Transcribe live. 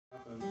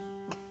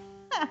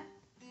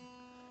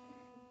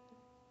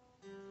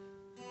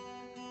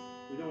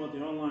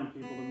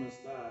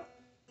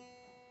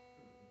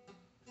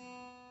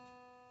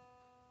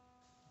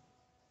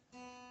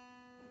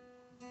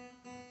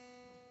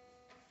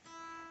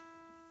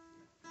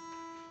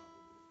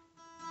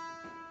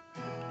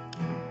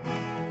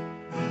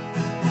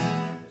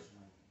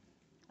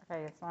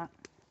Okay, it's not.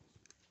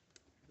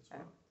 That's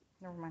Okay, what?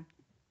 never mind.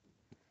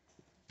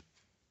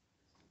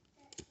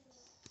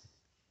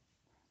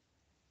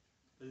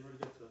 Oh, you already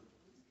got the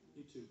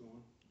YouTube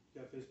going.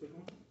 You got Facebook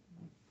going?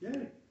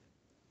 Yay.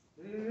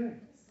 Yay.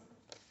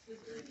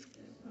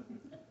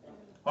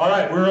 All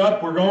right, we're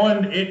up. We're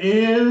going. It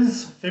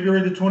is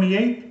February the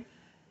 28th,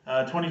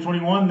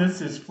 2021.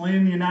 This is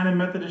Flynn United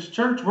Methodist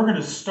Church. We're going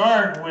to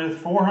start with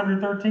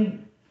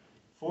 413.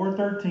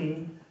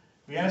 413.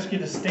 We ask you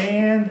to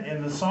stand,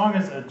 and the song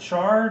is A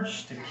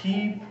Charge to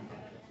Keep.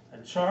 A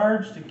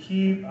charge to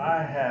keep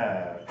I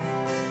have.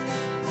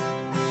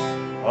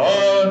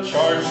 A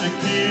charge to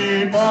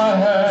keep I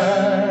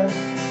have.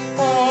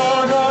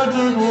 A God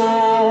to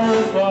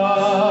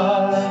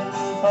glorify.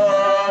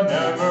 A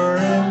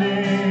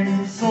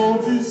never-ending soul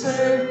to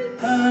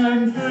save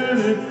and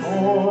fitted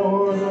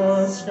for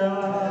the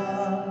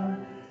sky.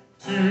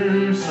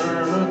 To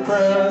serve the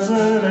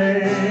present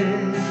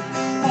age,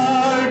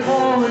 my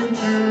calling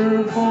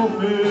to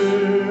fulfill.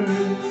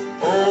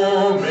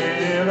 Oh,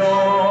 may it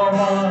all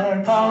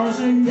my powers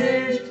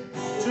engage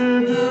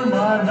to do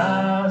my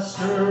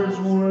Master's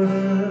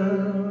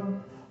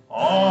will.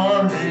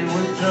 Arm me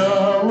with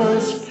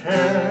jealous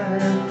care,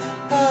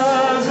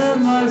 as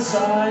in thy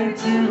sight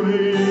to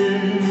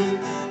live,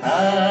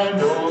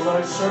 and oh,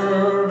 thy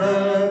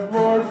servant,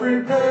 Lord,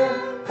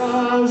 prepare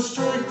a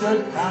strict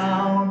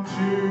account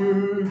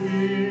to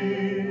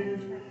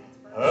give.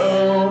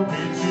 Help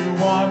me to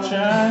watch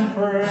and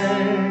pray,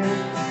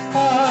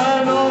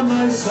 and on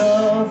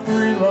thyself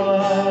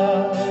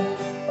rely,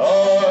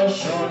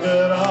 assured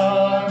that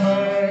I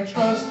may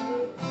trust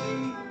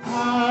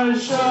I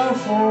shall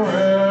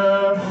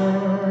forever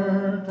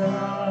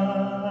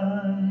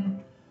die.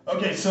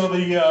 Okay, so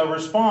the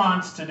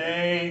response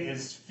today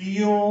is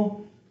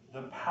feel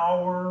the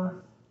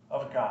power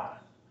of God.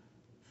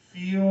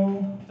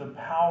 Feel the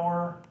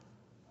power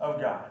of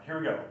God. Here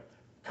we go.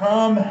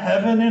 Come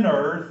heaven and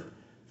earth,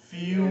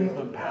 feel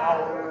the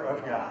power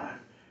of God.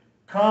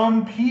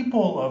 Come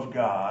people of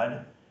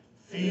God,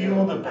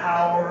 feel the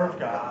power of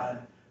God.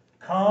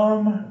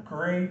 Come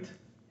great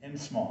and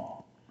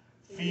small,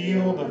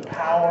 feel the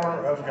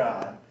power of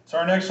God. So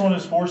our next one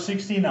is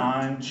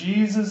 469.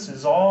 Jesus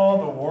is all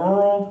the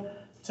world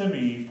to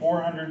me,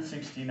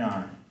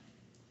 469.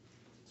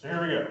 So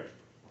here we go.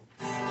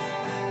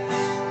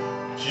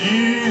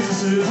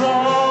 Jesus is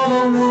all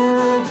the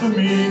world to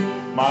me,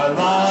 my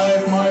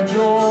life, my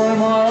joy,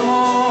 my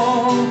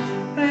all.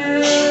 He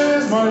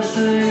is my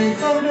strength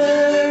from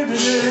day to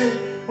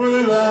day.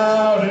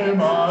 Without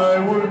him I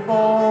would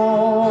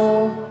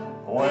fall.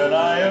 When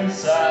I am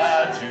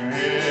sad, to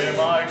him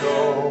I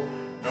go.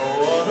 No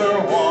other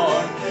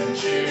one can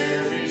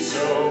cheer me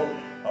so.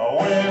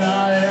 When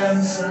I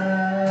am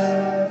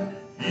sad,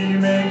 he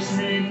makes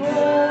me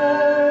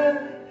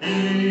glad.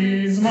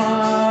 He's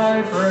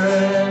my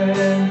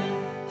friend.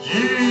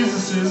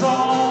 Jesus is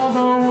all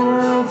the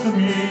world to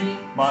me,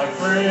 my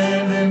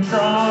friend in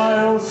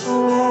trial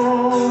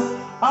sore.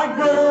 I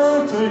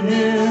go to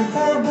him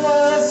for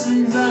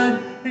blessings, and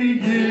he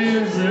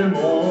gives them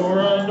more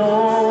and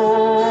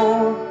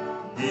more.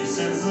 He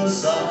sends the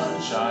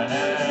sunshine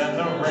and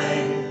the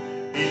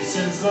rain. He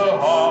sends the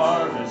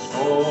harvest,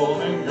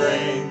 golden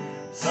grain.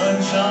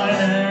 Sunshine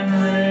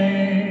and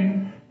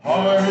rain,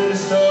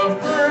 harvest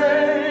of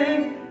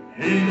grain.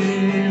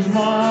 He's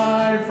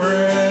my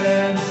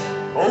friend.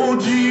 Oh,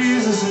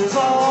 Jesus is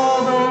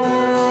all the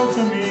world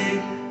to me,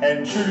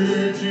 and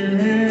true to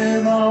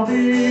him I'll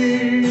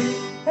be.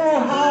 Oh,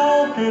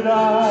 how could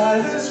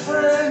I this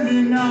friend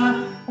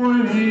deny,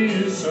 when he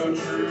is so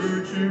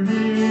true to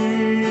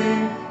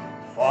me?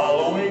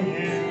 Following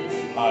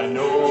him, I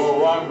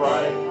know I'm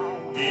right.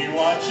 He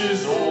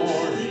watches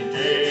o'er me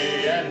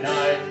day and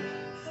night.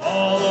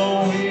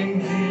 Following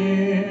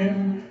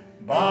him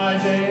by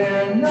day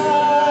and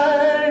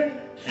night,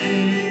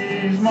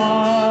 he's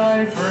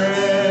my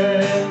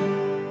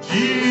friend.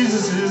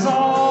 Jesus is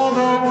all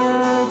the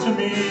world to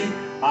me,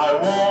 I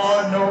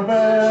want no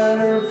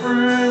better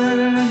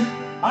friend.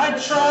 I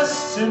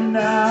trust him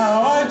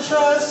now, I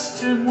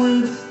trust him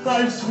when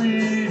life's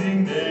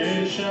fleeting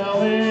days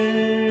shall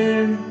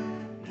end.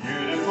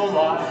 Beautiful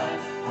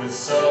life with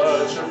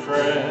such a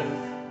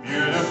friend,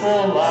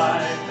 beautiful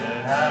life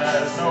that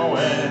has no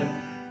end.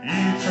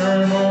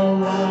 Eternal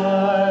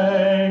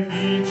life,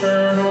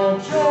 eternal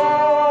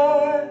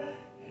joy,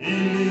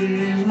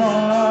 he's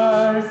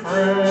my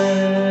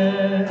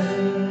friend.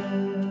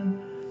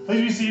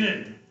 Please be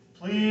seated.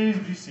 Please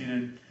be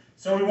seated.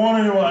 So we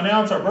want to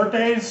announce our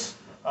birthdays.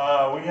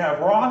 We have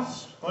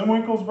Ross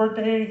Glenwinkle's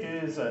birthday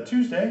is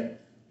Tuesday,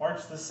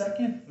 March the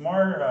 2nd.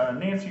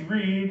 Nancy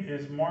Reed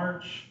is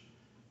March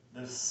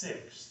the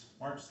 6th.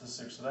 March the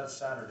 6th, so that's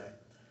Saturday.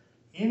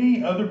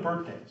 Any other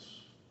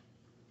birthdays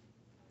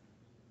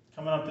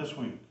coming up this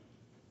week?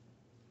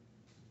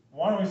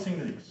 Why don't we sing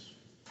these?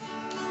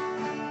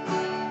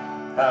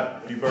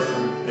 Happy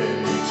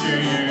birthday to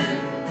you.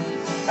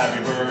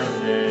 Happy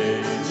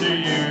birthday to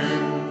you.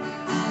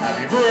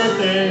 Happy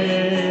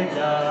birthday,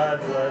 God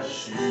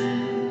bless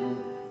you.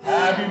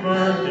 Happy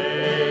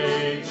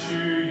birthday to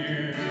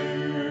you.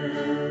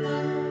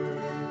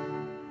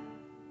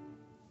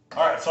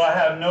 right, so I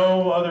have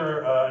no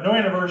other, no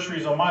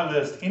anniversaries on my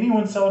list.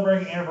 Anyone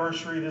celebrating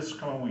anniversary this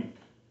coming week?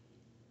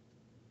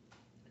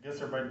 I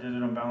guess everybody did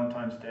it on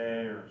Valentine's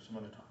Day or some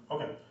other time.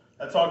 Okay,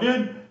 that's all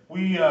good.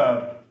 We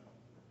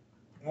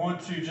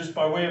want to, just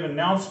by way of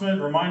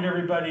announcement, remind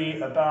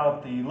everybody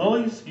about the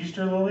lilies,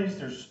 Easter lilies.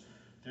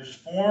 There's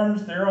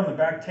forms there on the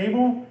back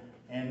table,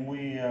 and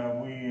we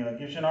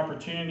gives you an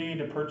opportunity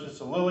to purchase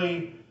a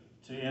lily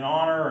in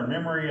honor or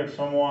memory of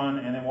someone,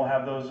 and then we'll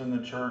have those in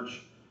the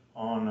church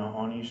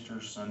on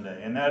Easter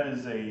Sunday. And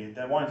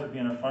that winds up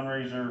being a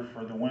fundraiser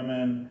for the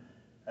women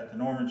at the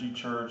Normandy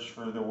Church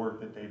for the work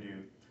that they do.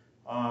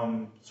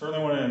 Certainly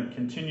want to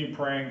continue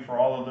praying for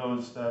all of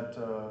those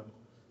that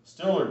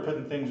still are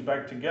putting things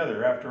back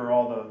together after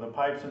all the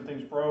pipes and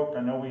things broke.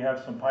 I know we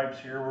have some pipes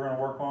here we're going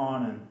to work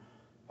on, and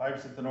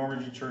pipes at the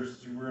Normandy Church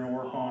we're going to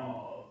work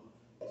on.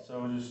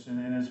 So just,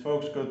 and as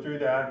folks go through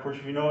that, of course,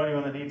 if you know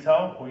anyone that needs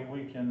help,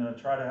 we can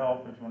try to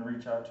help. If you want to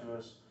reach out to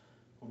us,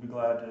 we'll be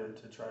glad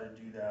to try to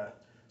do that.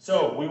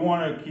 So we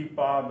want to keep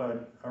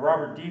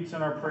Robert Dietz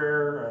in our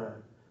prayer.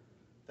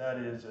 That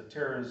is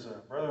Tara's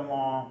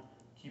brother-in-law.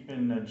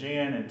 Keeping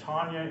Jan and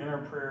Tanya in our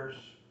prayers.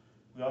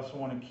 We also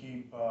want to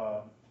keep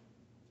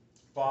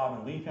Bob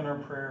and Leith in our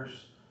prayers.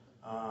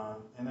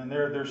 And then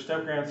their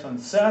step-grandson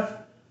Seth,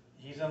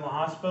 he's in the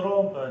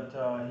hospital, but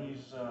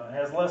he's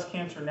has less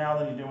cancer now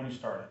than he did when he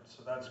started,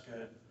 so that's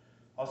good.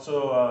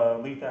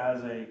 Also, Letha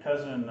has a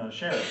cousin,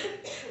 Sharon,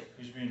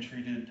 who's being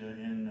treated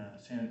in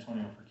San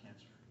Antonio for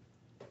cancer.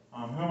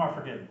 Who am I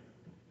forgetting?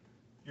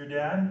 Your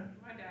dad?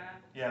 My dad.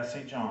 Yeah,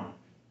 St. John.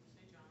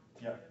 St. John.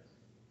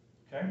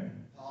 Yeah. Okay.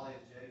 Polly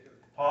and Jacob.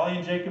 Polly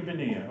and Jacob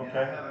Benia. Okay. And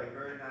I have a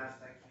very nice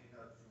thank you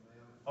note from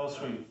them. Oh,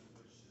 sweet.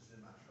 Which is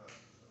in my truck.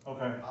 So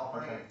Okay. I'll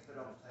bring Okay. it, put it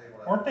on the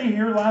table. Weren't they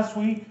here last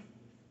week?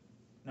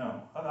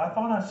 No, I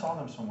thought I saw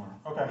them somewhere.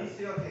 Okay. He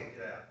still can't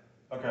get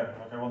out. Okay.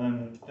 Okay. Well,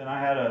 then I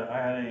had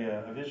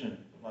a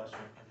vision last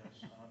week. I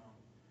guess. I don't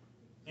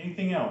know.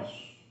 Anything else?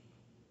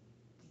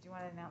 Did you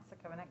want to announce the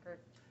covenant group?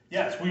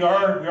 Yes, we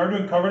are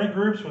doing covenant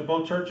groups with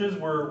both churches.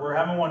 We're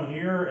having one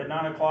here at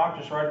 9 o'clock,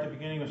 just right at the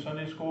beginning of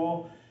Sunday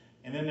school,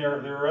 and then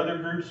there are other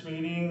groups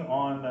meeting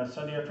on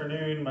Sunday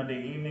afternoon,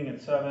 Monday evening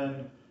at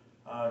 7,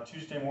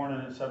 Tuesday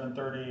morning at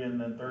 7:30, and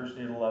then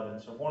Thursday at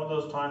 11. So if one of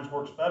those times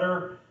works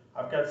better,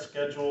 I've got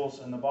schedules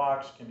in the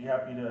box. Can be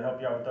happy to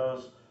help you out with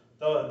those.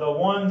 The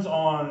ones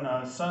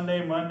on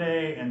Sunday,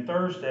 Monday, and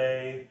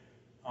Thursday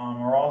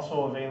are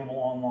also available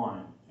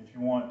online. If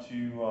you want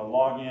to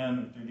log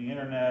in through the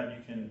internet,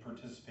 you can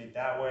participate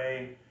that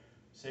way,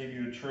 save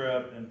you a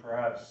trip, and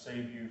perhaps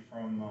save you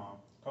from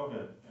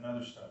COVID and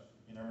other stuff.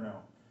 You never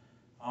know.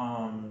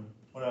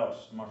 What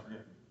else am I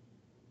forgetting?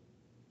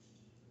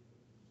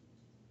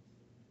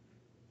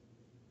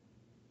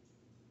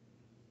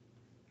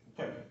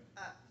 Okay.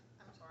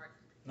 I'm sorry.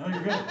 No,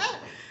 you're good.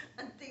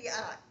 The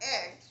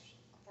eggs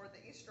for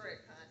the Easter egg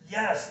hunt.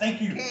 Yes,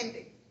 thank you.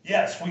 Candy.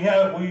 Yes,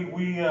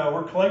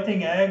 we're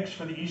collecting eggs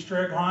for the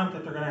Easter egg hunt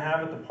that they're going to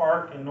have at the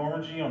park in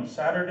Normandy on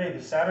Saturday,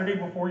 the Saturday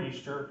before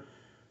Easter.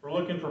 We're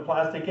looking for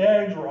plastic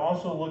eggs. We're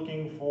also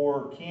looking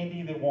for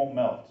candy that won't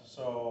melt.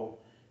 So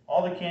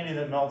all the candy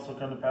that melts will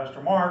come to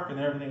Pastor Mark, and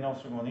everything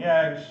else will go in the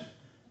eggs.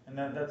 And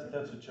that's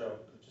a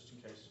joke, just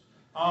in case.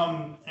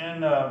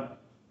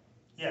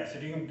 Yes,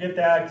 if you can get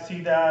that,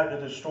 see that at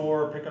the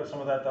store, pick up some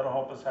of that. That'll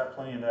help us have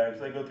plenty of eggs.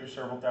 They go through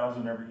several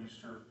thousand every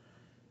Easter,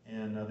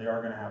 and they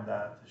are going to have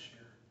that this year.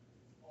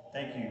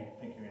 Thank you,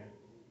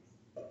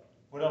 Ann.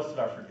 What else did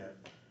I forget?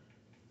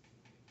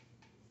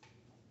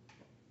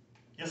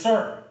 Yes,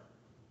 sir.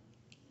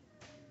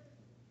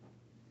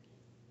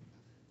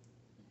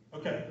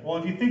 Okay. Well,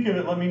 if you think of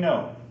it, let me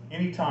know.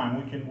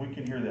 Anytime we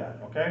can hear that.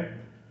 Okay.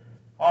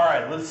 All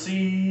right. Let's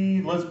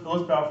see. Let's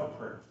bow for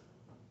prayer.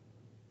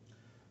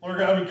 Lord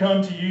God, we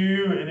come to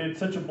you, and it's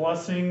such a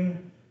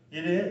blessing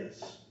it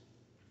is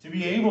to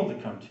be able to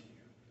come to you.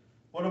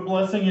 What a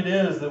blessing it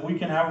is that we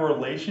can have a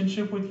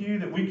relationship with you,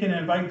 that we can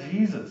invite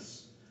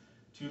Jesus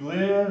to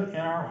live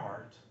in our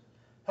heart.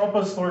 Help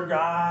us, Lord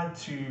God,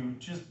 to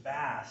just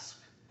bask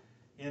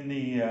in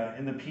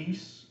the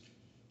peace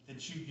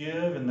that you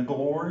give and the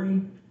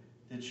glory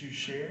that you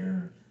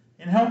share.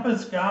 And help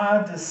us,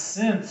 God, to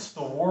sense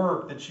the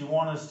work that you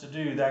want us to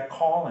do, that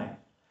calling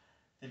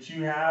that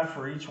you have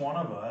for each one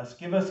of us.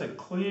 Give us a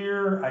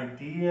clear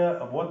idea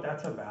of what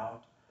that's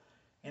about.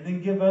 And then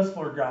give us,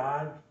 Lord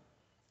God,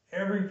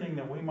 everything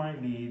that we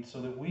might need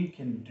so that we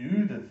can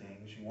do the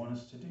things you want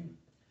us to do.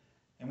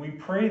 And we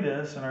pray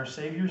this in our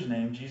Savior's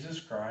name, Jesus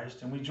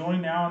Christ. And we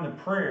join now in the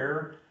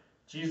prayer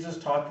Jesus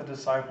taught the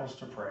disciples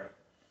to pray.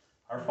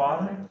 Our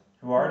Father,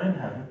 who art in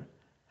heaven,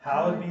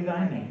 hallowed be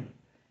thy name.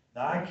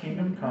 Thy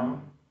kingdom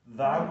come,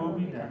 thy will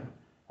be done,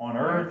 on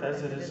earth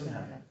as it is in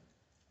heaven.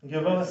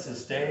 Give us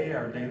this day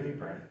our daily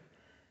bread,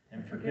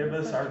 and forgive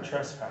us our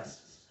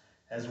trespasses,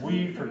 as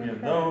we forgive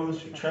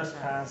those who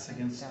trespass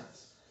against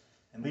us.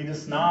 And lead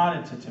us not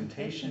into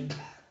temptation,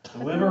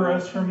 deliver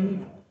us from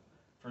evil.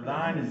 For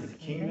thine is the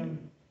kingdom,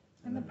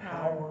 and the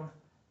power,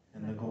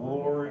 and the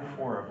glory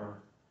forever.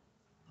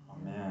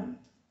 Amen.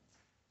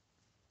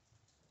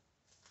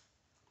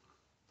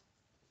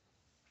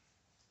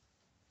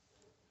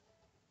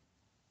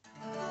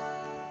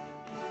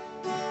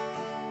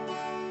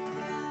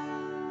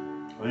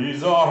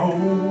 These are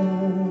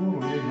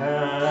holy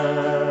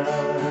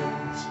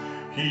hands.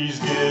 He's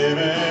given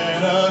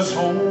us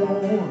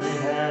holy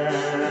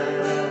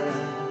hands.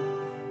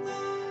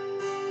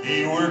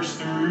 He works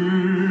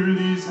through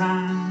these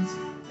hands,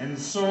 and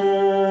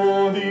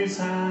so these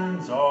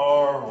hands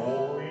are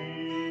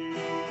holy.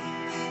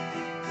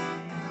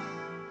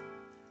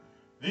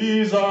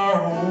 These are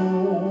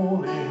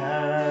holy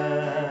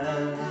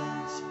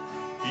hands.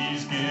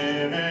 He's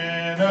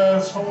given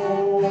us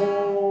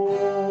holy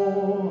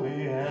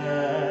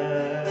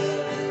hands.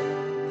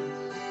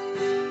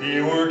 He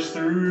works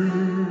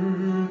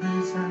through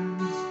these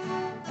hands,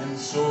 and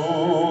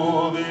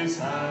so these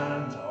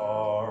hands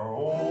are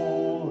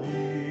holy.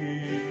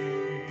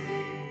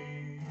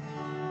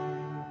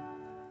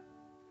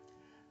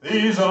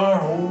 These are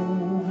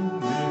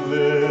holy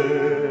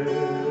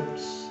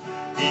lips.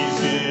 He's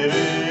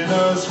given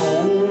us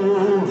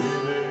holy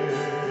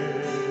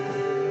lips.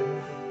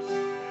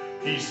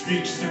 He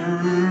speaks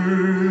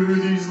through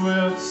these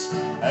lips,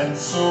 and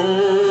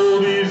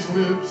so these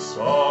lips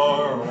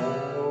are holy.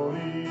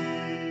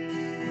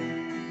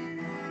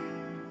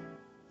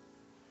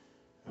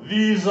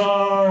 These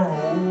are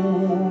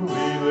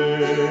holy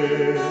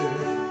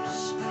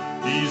lips.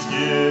 He's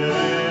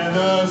given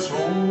us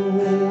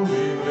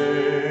holy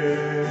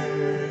lips.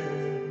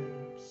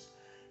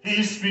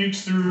 He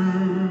speaks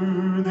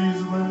through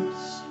these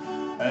lips,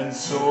 and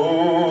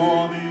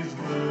so these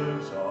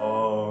lips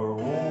are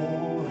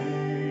holy.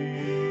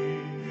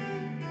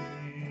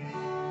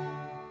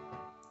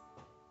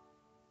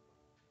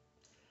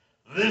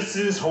 This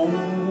is holy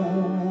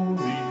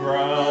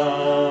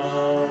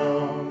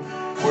ground.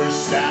 We're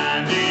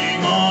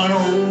standing on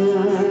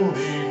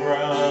holy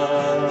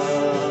ground.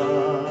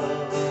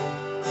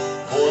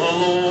 For the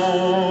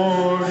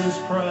Lord is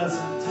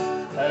present,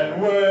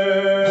 and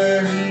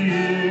where He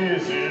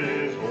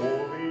is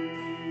holy.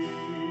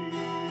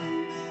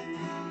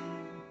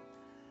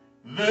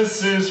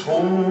 This is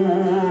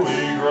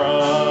holy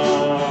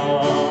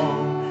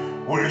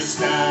ground. We're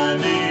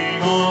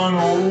standing on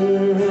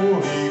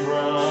holy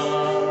ground.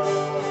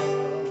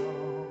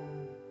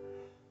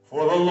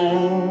 For the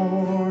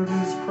Lord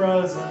is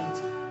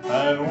present,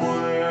 and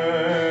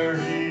where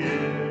He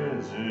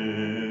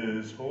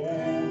is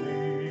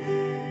holy.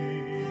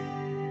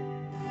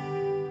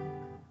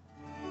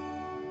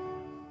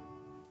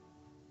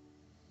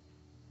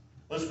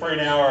 Let's pray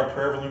now our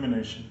prayer of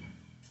illumination.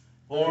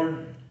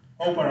 Lord,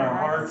 open our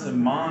hearts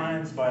and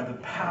minds by the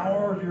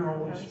power of your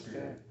Holy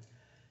Spirit,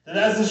 that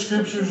as the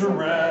Scriptures are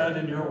read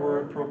and your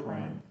word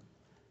proclaimed,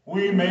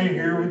 we may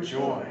hear with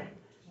joy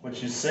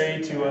what you say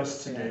to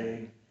us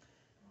today.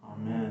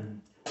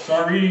 Amen. So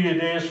our reading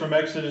today is from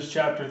Exodus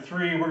chapter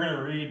 3. We're going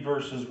to read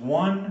verses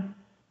 1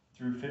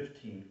 through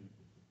 15.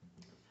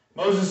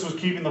 Moses was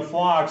keeping the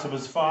flocks of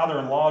his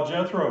father-in-law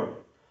Jethro,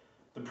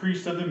 the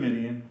priest of the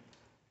Midian.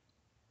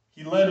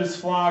 He led his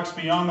flocks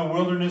beyond the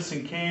wilderness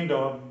and came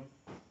to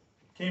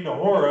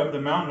Horeb, the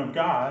mountain of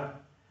God.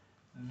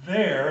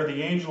 There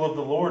the angel of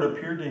the Lord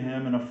appeared to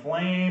him in a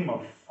flame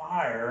of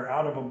fire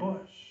out of a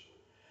bush.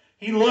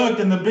 He looked,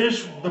 and the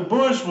bush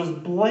was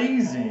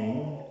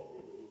blazing,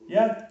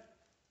 yet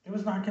it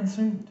was not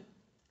consumed.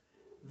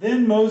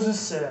 Then Moses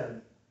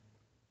said,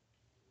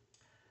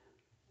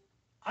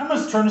 I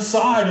must turn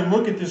aside and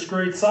look at this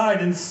great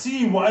sight and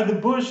see why the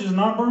bush is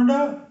not burned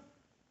up.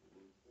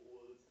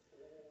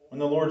 When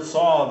the Lord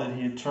saw that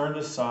he had turned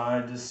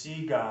aside to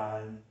see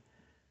God,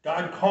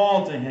 God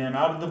called to him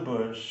out of the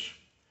bush,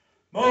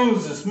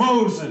 Moses,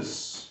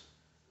 Moses.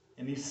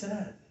 And he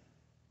said,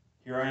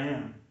 Here I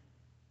am.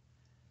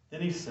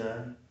 Then he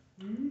said,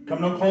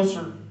 Come no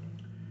closer.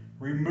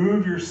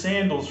 Remove your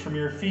sandals from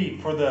your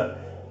feet, for the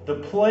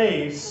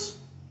place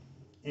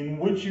in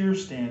which you are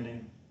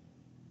standing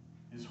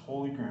is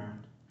holy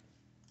ground.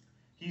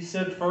 He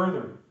said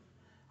further,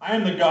 I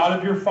am the God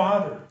of your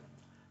father,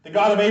 the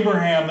God of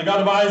Abraham, the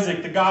God of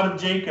Isaac, the God of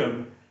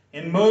Jacob.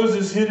 And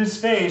Moses hid his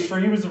face, for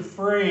he was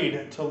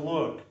afraid to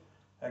look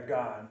at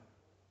God.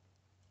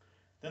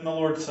 Then the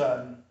Lord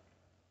said,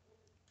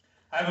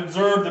 I have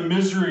observed the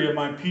misery of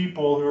my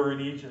people who are in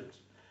Egypt.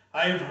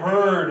 I have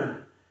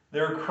heard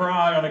their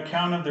cry on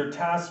account of their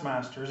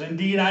taskmasters.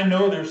 Indeed, I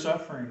know their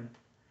suffering.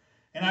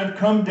 And I've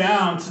come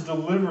down to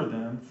deliver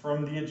them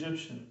from the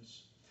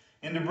Egyptians,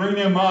 and to bring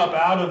them up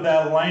out of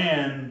that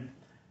land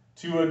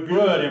to a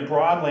good and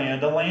broad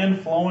land, a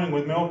land flowing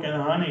with milk and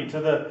honey,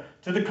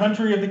 to the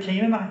country of the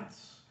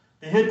Canaanites,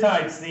 the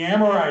Hittites, the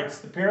Amorites,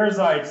 the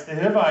Perizzites, the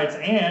Hivites,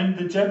 and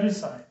the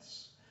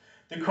Jebusites.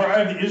 The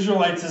cry of the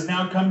Israelites has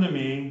now come to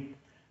me.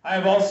 I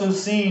have also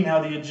seen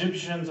how the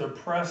Egyptians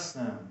oppress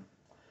them.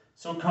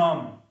 So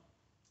come,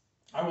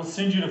 I will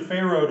send you to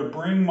Pharaoh to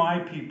bring my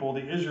people,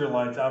 the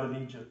Israelites, out of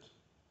Egypt.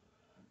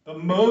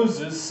 But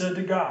Moses said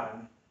to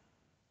God,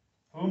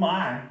 Who am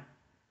I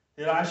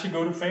that I should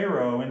go to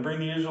Pharaoh and bring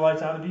the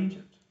Israelites out of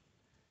Egypt?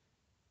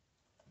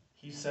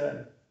 He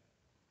said,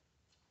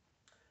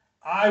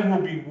 I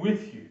will be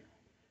with you,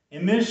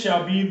 and this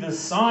shall be the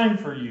sign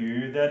for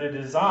you that it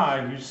is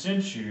I who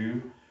sent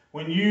you.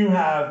 When you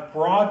have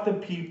brought the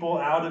people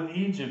out of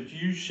Egypt,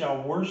 you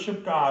shall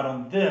worship God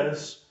on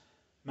this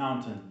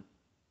mountain.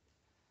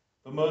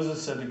 But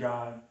Moses said to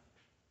God,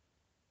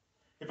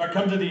 if I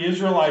come to the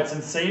Israelites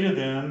and say to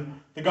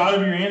them, the God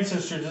of your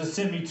ancestors has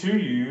sent me to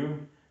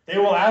you, they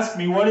will ask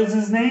me, what is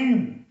his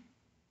name?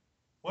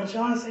 What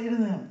shall I say to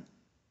them?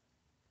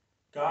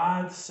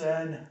 God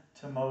said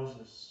to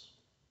Moses,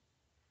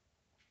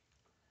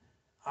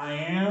 I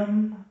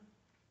am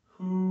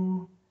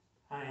who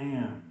I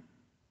am.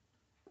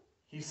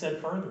 He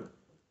said further,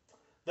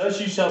 thus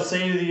you shall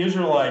say to the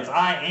Israelites,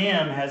 I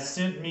am has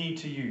sent me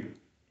to you.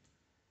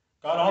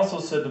 God also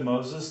said to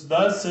Moses,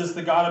 thus says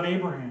the God of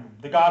Abraham,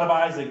 the God of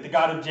Isaac, the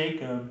God of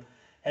Jacob,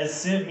 has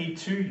sent me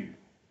to you.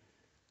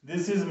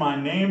 This is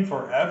my name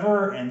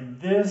forever, and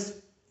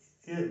this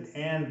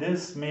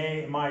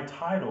may my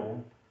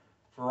title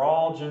for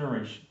all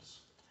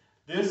generations.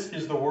 This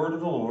is the word of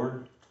the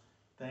Lord.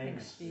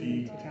 Thanks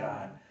be to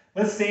God.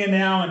 Let's stand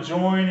now and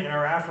join in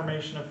our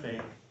affirmation of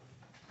faith.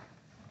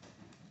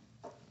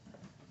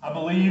 I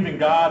believe in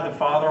God the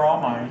Father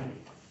Almighty,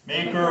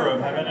 maker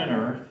of heaven and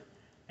earth,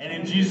 and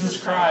in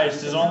Jesus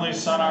Christ, his only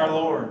Son, our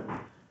Lord,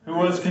 who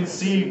was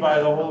conceived by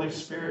the Holy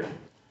Spirit,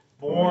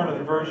 born of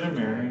the Virgin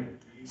Mary,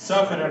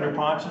 suffered under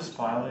Pontius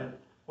Pilate,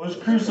 was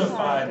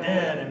crucified,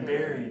 dead, and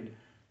buried.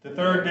 The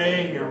third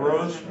day he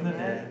arose from the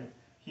dead.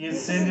 He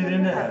ascended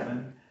into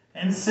heaven,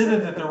 and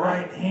sitteth at the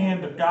right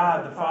hand of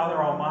God the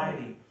Father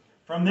Almighty.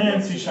 From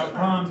thence he shall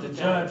come to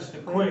judge the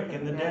quick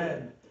and the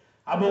dead.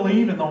 I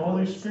believe in the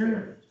Holy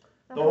Spirit,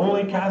 the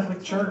Holy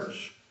Catholic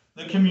Church,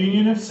 the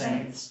communion of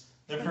saints,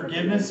 the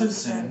forgiveness of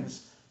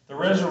sins, the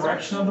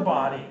resurrection of the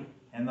body,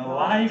 and the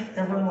life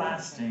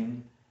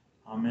everlasting.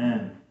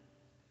 Amen.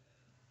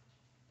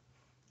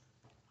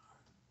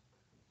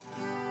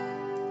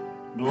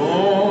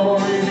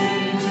 Glory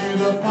be to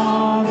the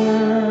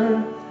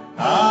Father,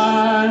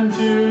 and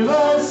to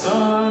the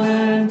Son,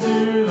 and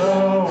to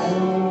the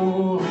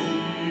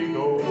Holy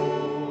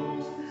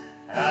Ghost,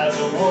 as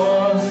it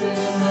was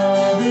in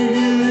the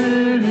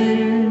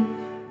beginning,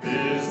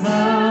 is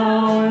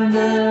now, and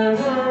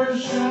ever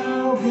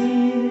shall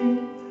be,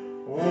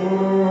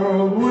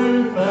 world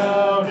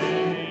without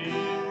end.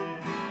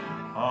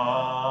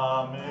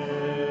 Amen.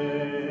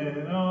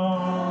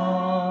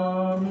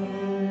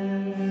 Amen.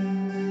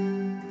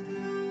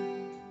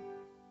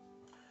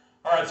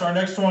 All right, so our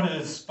next one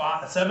is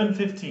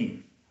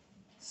 715.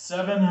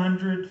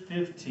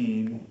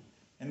 715.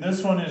 And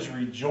this one is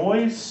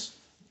Rejoice,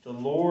 the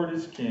Lord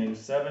is King.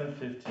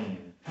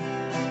 715.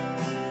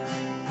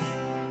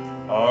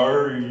 I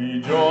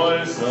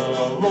rejoice,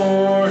 the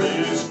Lord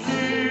is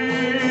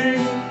King,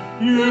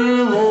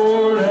 you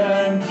Lord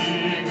and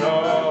King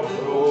of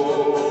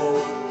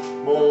glory.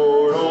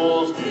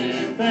 Mortals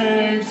give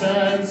thanks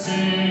and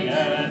sing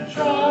and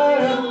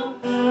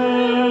triumph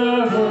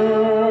evermore.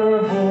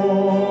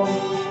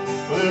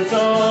 Lift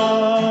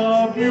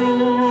up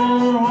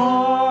your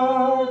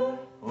heart,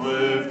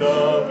 lift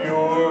up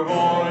your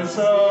voice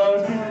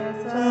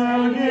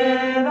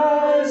again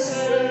I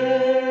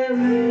say,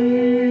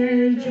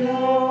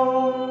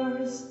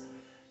 rejoice.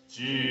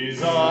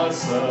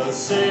 Jesus the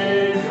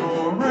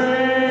Savior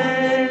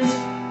reigns,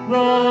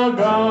 the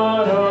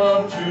God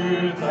of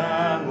truth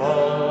and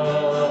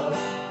love.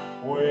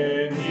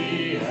 When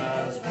he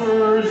has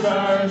purged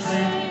our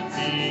sins,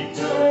 he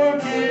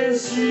took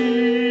his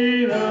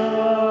seat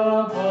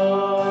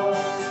above.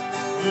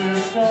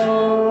 Lift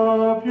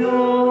up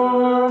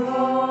your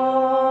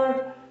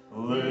heart,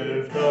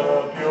 lift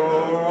up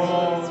your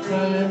oaths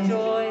and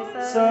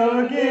rejoice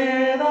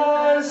again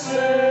I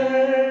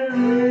say,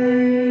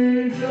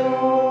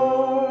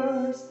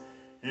 rejoice.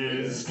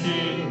 His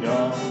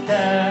kingdom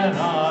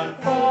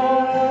cannot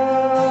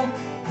fall,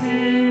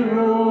 he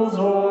rules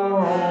o'er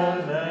all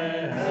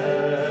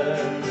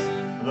men.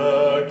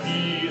 The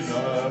keys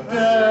of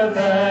death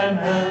and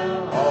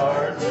hell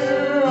are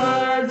to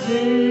our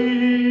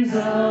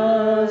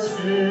Jesus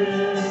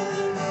give.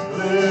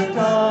 Lift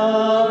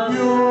up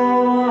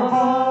your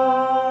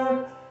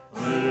heart,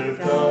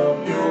 lift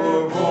up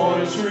your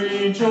voice,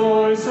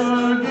 rejoice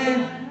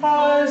again,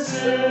 I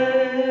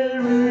say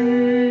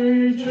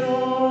rejoice.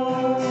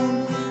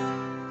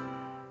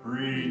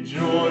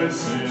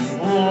 Rejoice in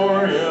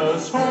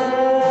glorious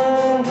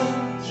hope,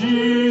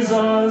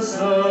 Jesus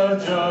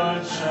the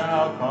judge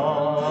shall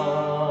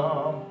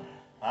come,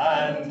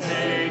 and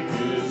take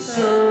his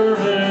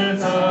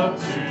servants up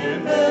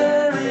to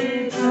their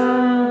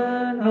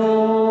eternal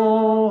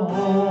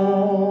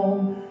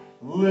home.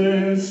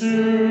 Live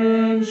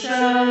soon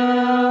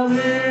shall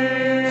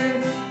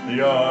leave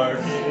the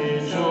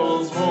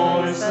archangel's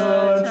voice,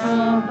 the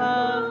trump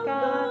of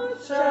God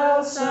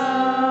shall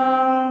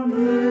sound,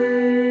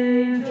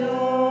 rejoice.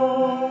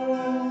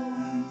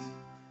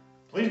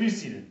 Please be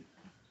seated.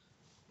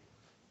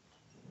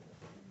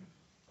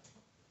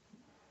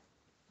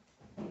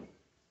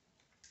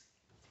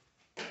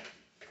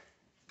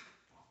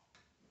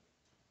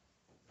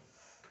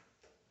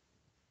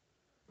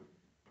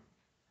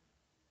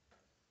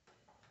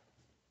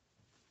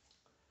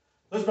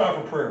 Let's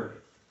bow for prayer.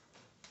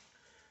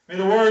 May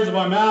the words of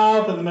my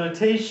mouth and the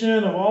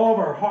meditation of all of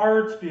our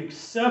hearts be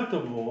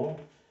acceptable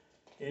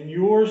in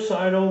your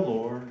sight, O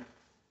Lord,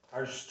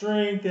 our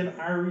strength and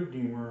our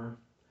Redeemer.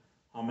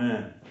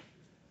 Amen.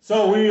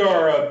 So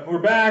we're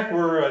back.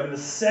 We're in the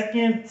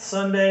second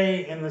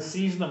Sunday in the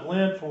season of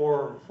Lent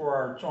on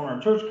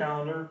our church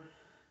calendar,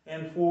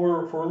 and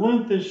for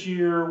Lent this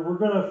year, we're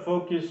going to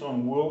focus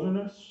on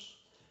wilderness,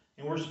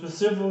 and we're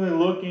specifically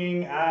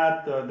looking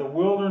at the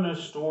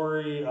wilderness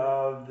story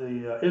of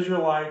the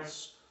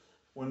Israelites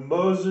when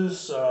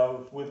Moses,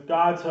 with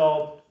God's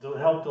help,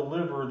 helped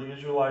deliver the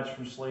Israelites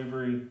from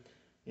slavery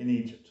in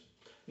Egypt.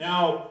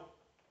 Now,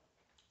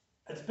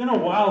 it's been a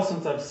while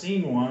since I've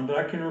seen one, but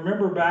I can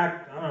remember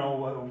back, I don't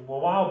know, a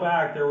while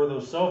back, there were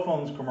those cell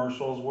phones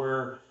commercials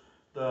where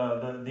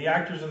the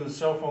actors in the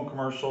cell phone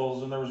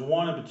commercials, and there was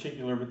one in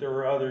particular, but there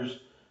were others,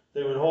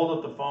 they would hold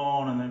up the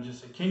phone and then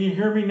just say, "Can you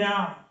hear me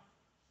now?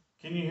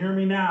 Can you hear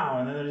me now?"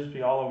 And then they'd just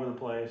be all over the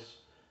place.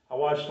 I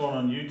watched one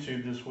on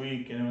YouTube this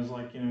week, and it was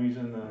like, he's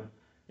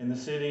in the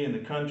city, in the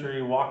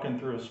country, walking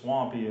through a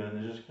swamp even,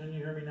 and just, "Can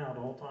you hear me now?" the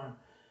whole time.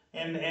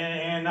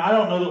 And I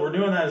don't know that we're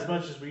doing that as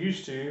much as we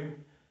used to,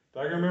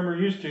 but I can remember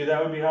used to,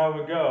 that would be how it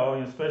would go,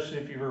 especially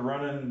if you were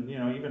running,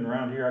 even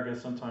around here, I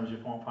guess sometimes you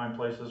won't find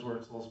places where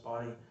it's a little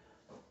spotty,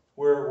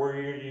 where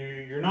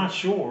you're not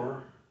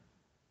sure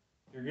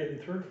you're getting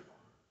through.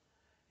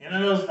 And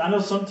I know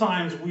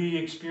sometimes we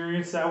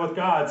experience that with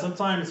God.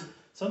 Sometimes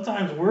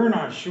we're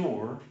not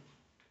sure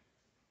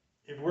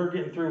if we're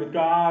getting through with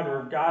God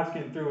or if God's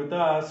getting through with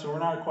us, so we're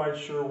not quite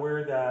sure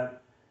where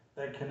that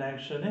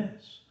connection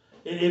is.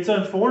 It's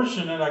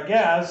unfortunate, I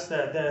guess,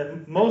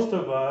 that most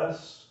of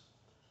us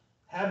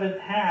haven't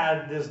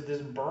had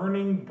this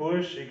burning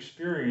bush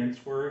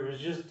experience where it was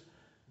just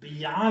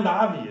beyond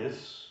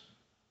obvious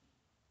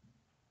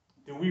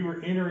that we were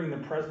entering the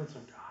presence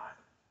of God.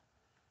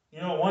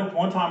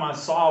 One time I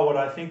saw what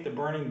I think the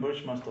burning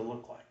bush must have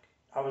looked like.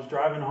 I was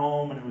driving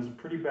home, and it was a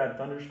pretty bad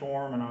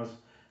thunderstorm, and I was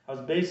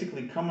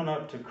basically coming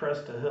up to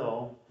crest a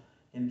hill,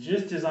 and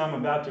just as I'm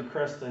about to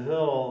crest the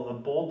hill, a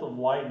bolt of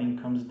lightning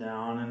comes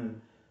down,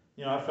 and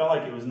I felt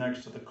like it was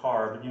next to the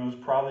car, but it was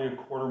probably a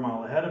quarter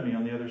mile ahead of me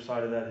on the other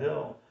side of that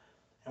hill.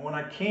 And when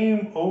I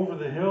came over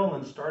the hill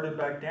and started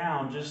back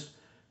down, just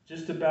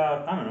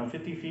about,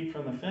 50 feet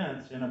from the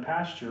fence in a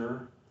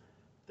pasture,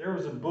 there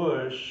was a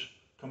bush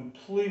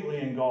completely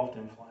engulfed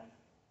in flame.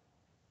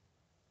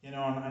 And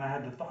I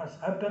had the thought,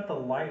 I bet the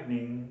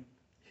lightning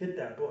hit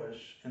that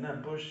bush, and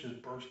that bush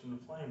just burst into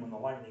flame when the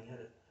lightning hit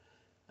it.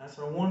 And I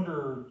said, I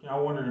wondered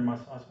in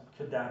myself,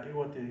 could that be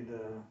what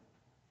Of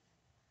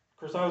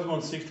course, I was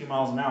going 60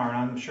 miles an hour, and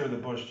I'm sure the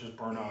bush just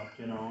burned up,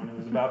 and it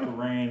was about to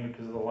rain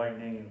because of the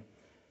lightning.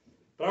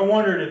 But I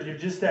wondered if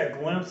just that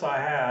glimpse I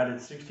had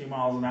at 60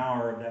 miles an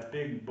hour of that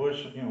big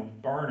bush,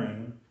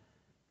 burning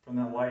from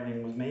that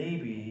lightning was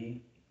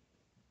maybe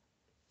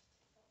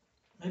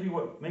a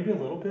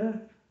little bit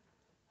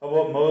of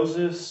what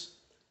Moses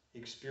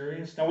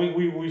experienced. Now,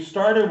 we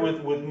started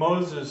with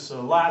Moses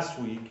last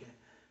week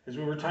as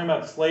we were talking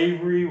about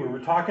slavery. We were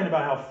talking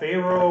about how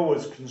Pharaoh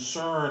was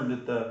concerned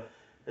at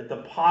the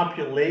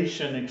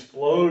population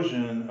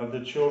explosion of the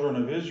children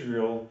of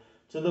Israel,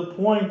 to the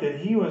point that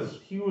he was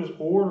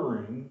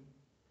ordering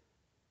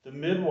the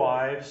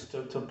midwives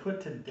to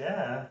put to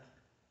death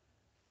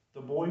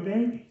the boy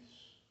babies.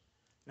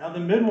 Now,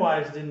 the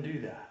midwives didn't do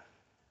that.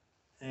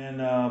 And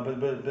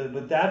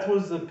but that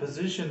was the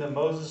position that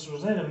Moses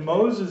was in. If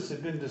Moses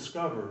had been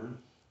discovered,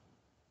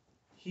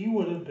 he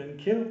would have been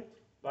killed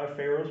by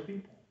Pharaoh's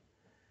people.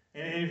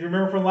 And if you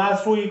remember from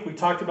last week, we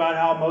talked about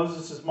how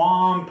Moses'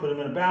 mom put him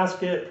in a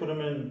basket, put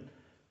him in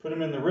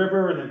the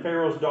river, and then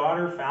Pharaoh's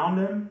daughter found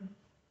him,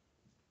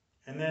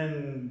 and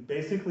then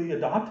basically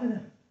adopted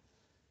him.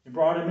 He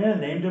brought him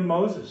in, named him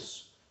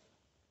Moses.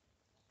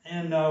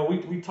 And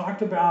we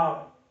talked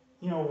about.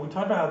 We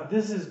talked about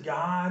this is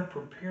God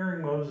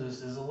preparing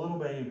Moses as a little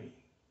baby.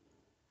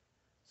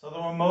 So that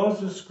when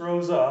Moses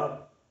grows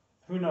up,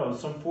 who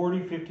knows, some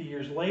 40, 50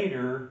 years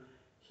later,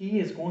 he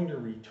is going to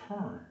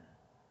return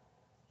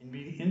and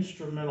be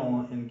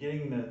instrumental in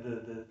getting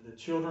the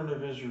children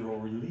of Israel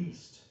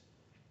released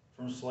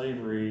from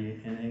slavery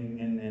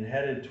and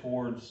headed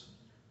towards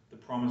the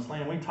promised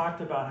land. We talked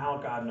about how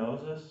God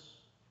knows us,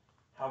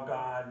 how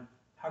God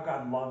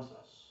loves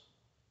us.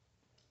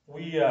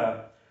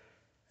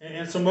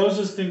 And so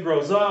Moses then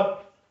grows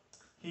up.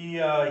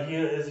 He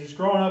as he's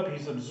growing up,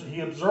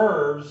 he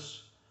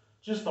observes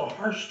just the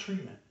harsh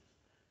treatment,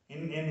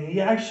 and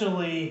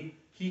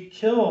he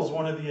kills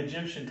one of the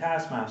Egyptian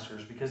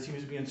taskmasters because he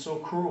was being so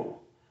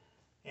cruel.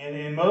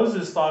 And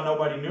Moses thought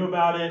nobody knew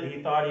about it.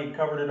 He thought he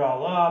covered it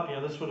all up.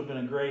 This would have been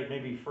a great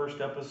maybe first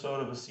episode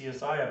of a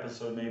CSI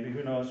episode, maybe,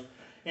 who knows.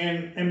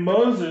 And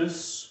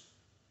Moses,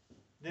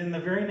 then the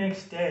very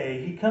next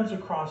day, he comes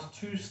across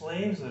two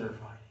slaves that are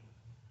fighting.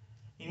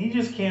 And he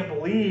just can't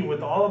believe,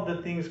 with all of the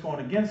things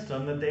going against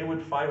him, that they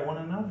would fight one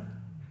another.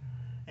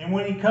 And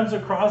when he comes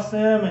across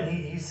them, and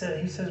he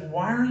says,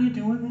 "Why are you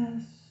doing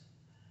this?"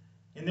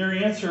 And their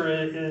answer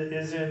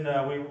is in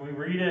we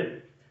read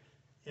it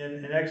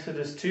in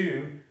Exodus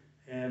 2,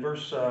 and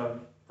verse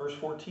verse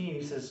 14,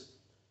 he says,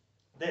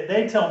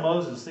 they tell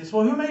Moses, they say,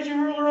 well, who made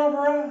you ruler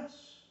over us?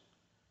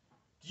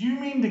 Do you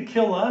mean to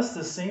kill us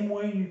the same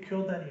way you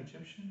killed that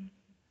Egyptian?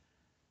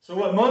 So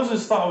what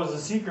Moses thought was a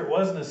secret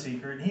wasn't a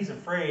secret, and he's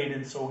afraid,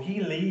 and so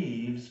he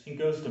leaves and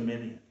goes to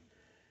Midian.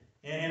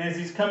 And as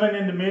he's coming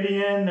into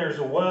Midian, there's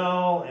a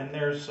well, and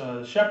there's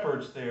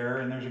shepherds there,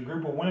 and there's a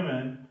group of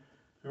women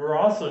who are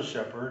also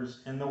shepherds,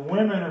 and the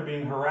women are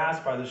being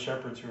harassed by the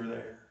shepherds who are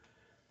there.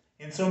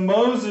 And so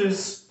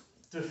Moses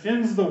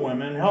defends the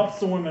women, helps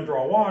the women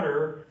draw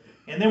water,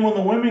 and then when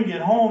the women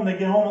get home, they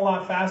get home a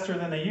lot faster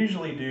than they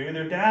usually do.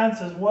 Their dad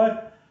says,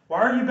 "What?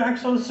 Why are you back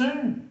so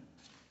soon?"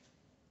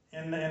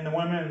 And the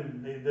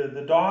women,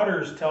 the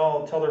daughters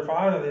tell their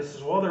father, they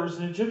says, "Well, there was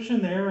an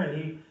Egyptian there,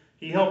 and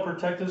he helped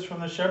protect us from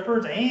the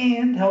shepherds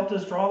and helped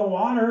us draw the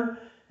water."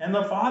 And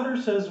the father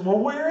says, "Well,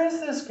 where is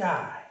this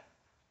guy?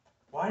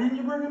 Why didn't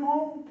you bring him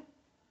home?"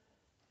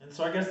 And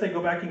so I guess they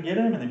go back and get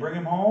him, and they bring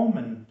him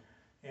home,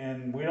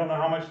 and we don't know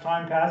how much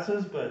time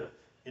passes, but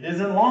it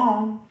isn't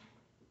long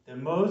that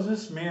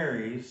Moses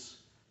marries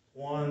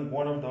one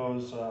of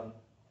those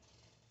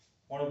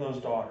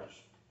daughters.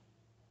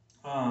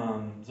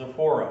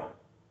 Zipporah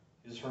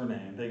is her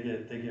name. They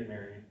get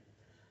married.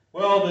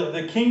 Well,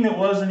 the king that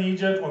was in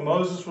Egypt when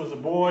Moses was a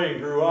boy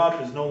and grew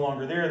up is no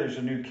longer there. There's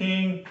a new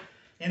king.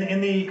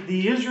 And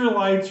the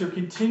Israelites are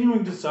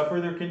continuing to suffer.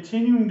 They're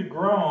continuing to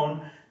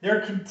groan.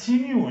 They're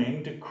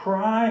continuing to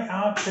cry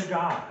out to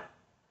God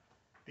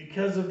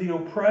because of the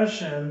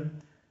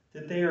oppression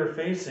that they are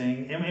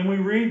facing. And we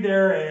read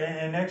there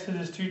in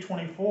Exodus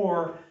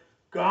 2:24,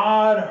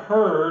 God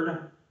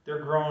heard their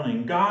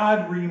groaning.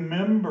 God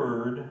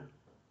remembered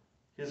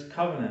his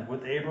covenant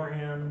with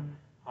Abraham,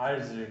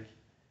 Isaac,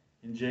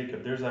 and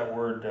Jacob. There's that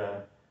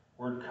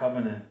word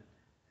covenant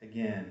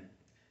again.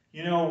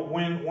 You know,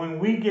 when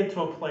we get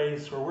to a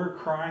place where we're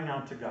crying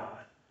out to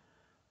God,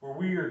 where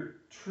we are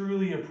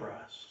truly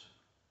oppressed,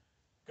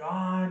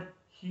 God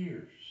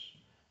hears.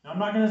 Now, I'm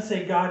not going to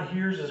say God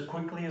hears as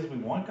quickly as we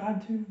want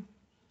God to,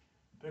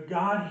 but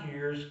God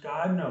hears,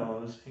 God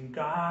knows, and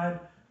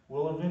God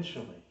will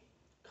eventually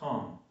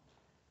come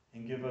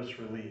and give us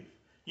relief.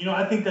 You know,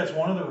 I think that's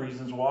one of the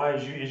reasons why,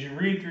 as you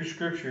read through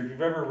Scripture, if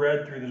you've ever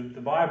read through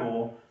the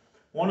Bible,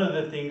 one of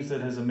the things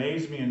that has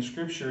amazed me in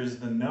Scripture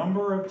is the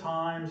number of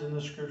times in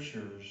the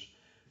Scriptures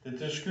that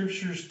the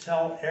Scriptures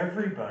tell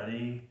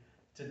everybody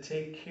to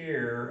take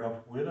care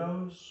of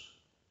widows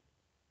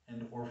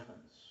and orphans.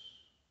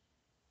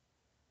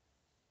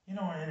 You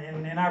know,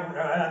 and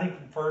I think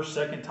the first,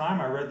 second time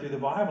I read through the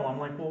Bible, I'm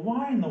like, well,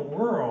 why in the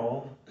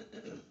world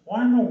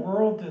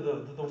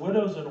do the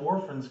widows and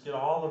orphans get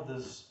all of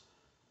this?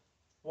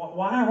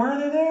 Why are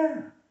they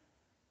there?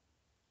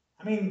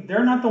 I mean,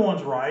 they're not the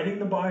ones writing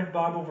the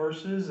Bible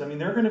verses. I mean,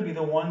 they're going to be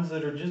the ones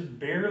that are just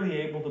barely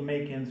able to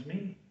make ends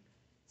meet.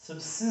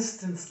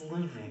 Subsistence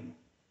living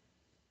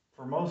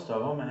for most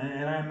of them.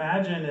 And I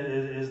imagine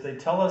as they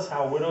tell us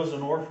how widows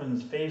and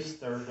orphans face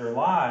their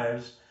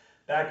lives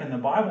back in the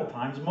Bible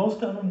times,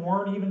 most of them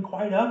weren't even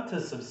quite up to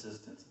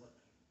subsistence living.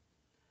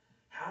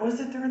 How is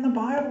it they're in the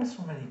Bible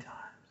so many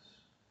times?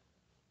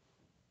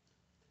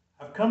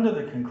 I've come to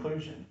the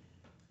conclusion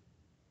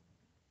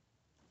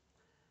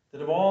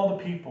that of all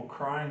the people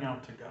crying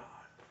out to God,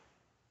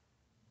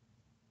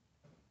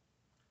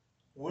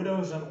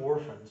 widows and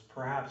orphans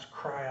perhaps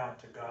cry out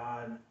to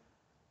God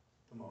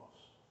the most.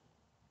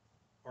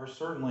 Or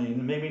certainly,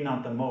 maybe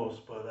not the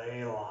most, but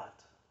a lot.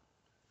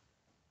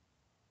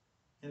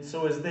 And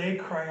so as they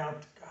cry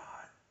out to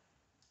God,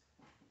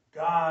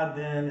 God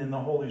then in the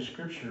Holy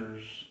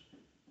Scriptures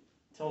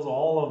tells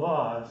all of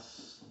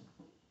us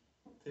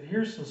that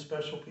here's some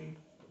special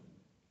people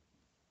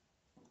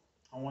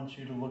I want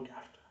you to look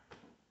after.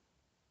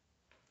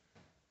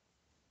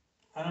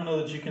 I don't know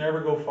that you can ever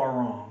go far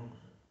wrong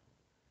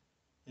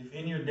if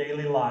in your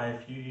daily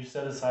life you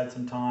set aside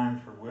some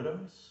time for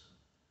widows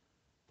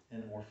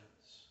and orphans.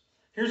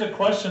 Here's a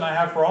question I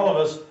have for all of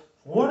us.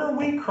 What are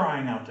we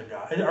crying out to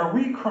God? Are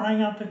we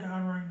crying out to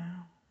God right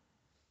now?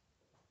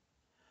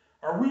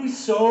 Are we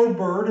so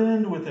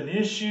burdened with an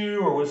issue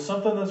or with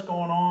something that's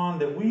going on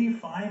that we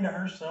find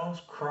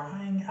ourselves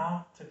crying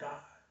out to God?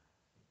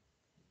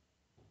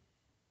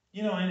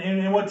 You know,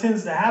 and what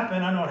tends to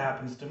happen, I know it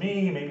happens to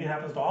me, maybe it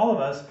happens to all of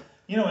us,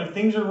 you know, if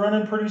things are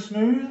running pretty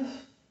smooth,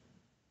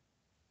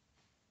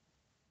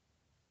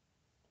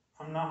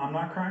 I'm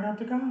not crying out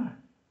to God.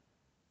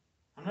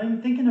 I'm not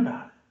even thinking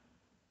about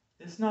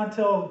it. It's not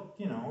till,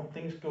 you know,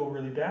 things go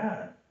really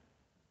bad.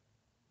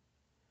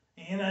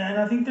 And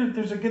I think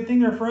there's a good thing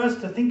there for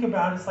us to think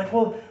about. It's like,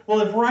 well,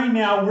 if right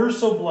now we're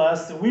so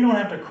blessed that we don't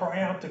have to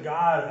cry out to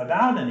God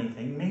about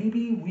anything,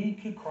 maybe we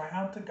could cry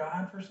out to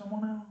God for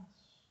someone else.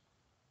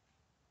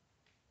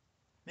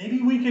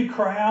 Maybe we could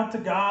cry out to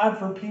God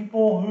for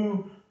people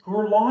who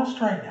are lost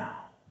right now.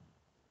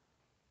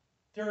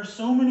 There are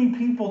so many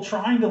people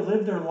trying to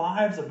live their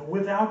lives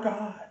without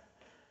God.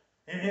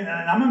 And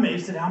I'm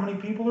amazed at how many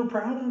people are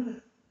proud of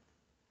it.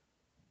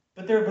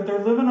 But they're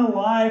living a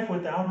life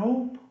without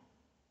hope.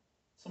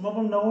 Some of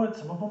them know it,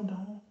 some of them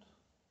don't.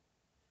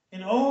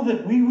 And oh,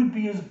 that we would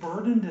be as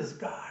burdened as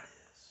God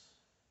is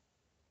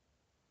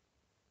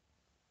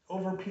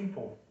over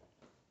people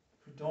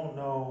who don't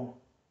know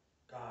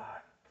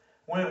God.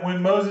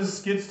 When Moses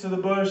gets to the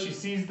bush, he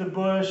sees the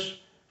bush,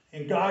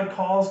 and God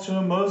calls to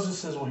him. Moses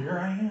says, well, here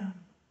I am.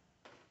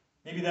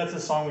 Maybe that's a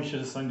song we should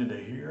have sung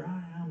today. Here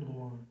I am,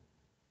 Lord.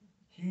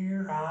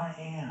 Here I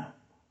am.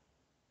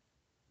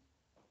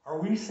 Are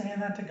we saying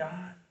that to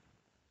God?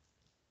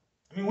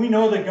 I mean, we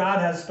know that God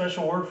has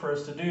special work for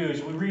us to do.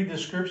 As we read the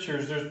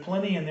scriptures, there's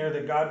plenty in there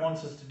that God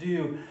wants us to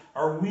do.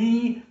 Are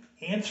we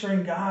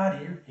answering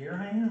God, here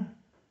I am.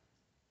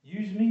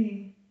 Use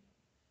me.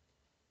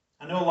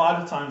 I know a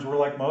lot of times we're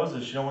like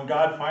Moses. You know, when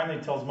God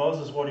finally tells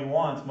Moses what he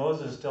wants,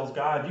 Moses tells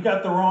God, you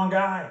got the wrong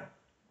guy.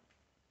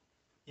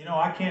 You know,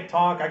 I can't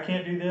talk, I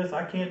can't do this,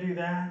 I can't do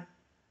that.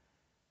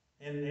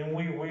 And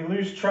we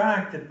lose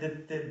track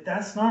that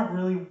that's not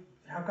really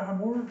how God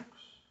works.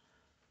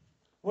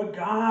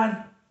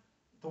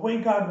 The way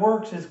God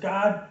works is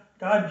God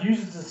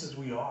uses us as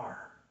we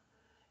are.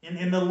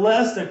 And the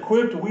less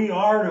equipped we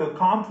are to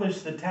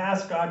accomplish the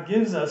task God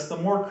gives us, the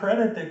more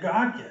credit that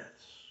God gets.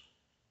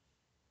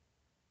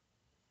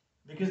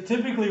 Because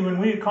typically when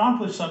we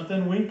accomplish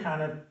something, we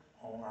kind of,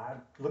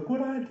 look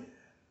what I did.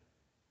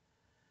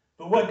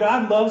 But what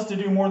God loves to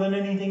do more than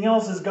anything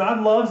else is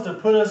God loves to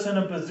put us in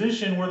a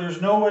position where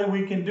there's no way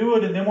we can do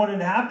it. And then when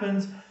it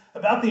happens,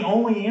 about the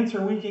only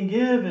answer we can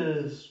give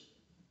is,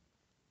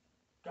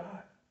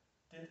 God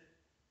did it.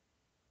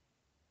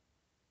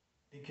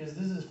 Because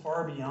this is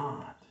far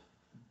beyond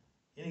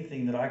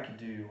anything that I could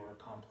do or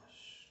accomplish.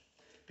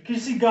 Because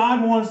you see,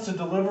 God wants to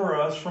deliver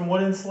us from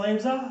what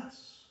enslaves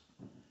us.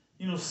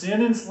 You know,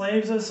 sin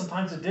enslaves us.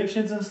 Sometimes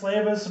addictions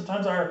enslave us.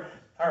 Sometimes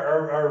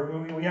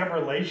we have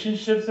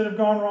relationships that have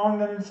gone wrong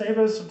that enslave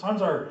us.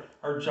 Sometimes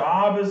our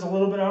job is a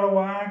little bit out of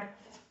whack.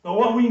 But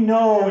what we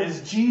know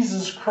is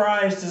Jesus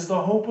Christ is the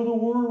hope of the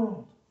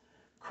world.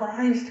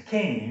 Christ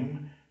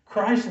came,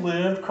 Christ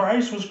lived,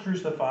 Christ was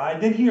crucified,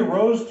 then he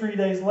arose 3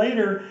 days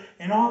later,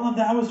 and all of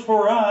that was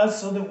for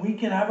us so that we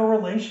can have a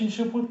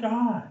relationship with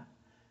God,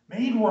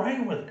 made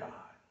right with God.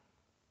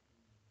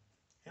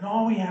 And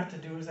all we have to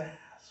do is ask.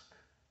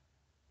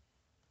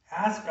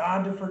 Ask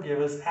God to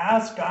forgive us.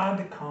 Ask God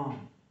to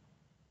come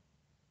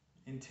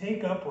and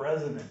take up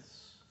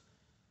residence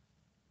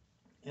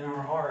in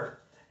our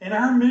heart. And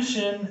our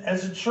mission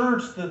as a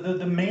church,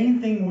 the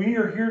main thing we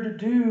are here to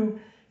do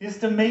is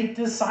to make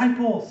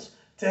disciples,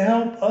 to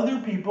help other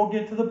people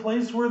get to the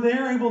place where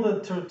they're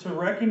able to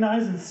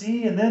recognize and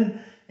see and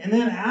then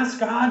ask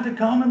God to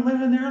come and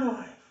live in their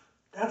life.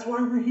 That's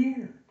why we're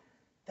here.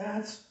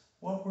 That's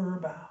what we're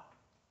about.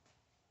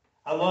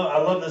 I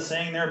love the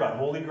saying there about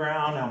holy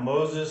ground, how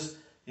Moses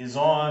is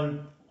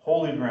on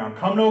holy ground.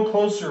 Come no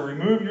closer,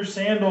 remove your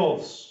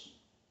sandals.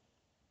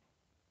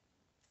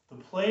 The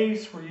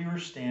place where you are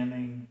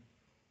standing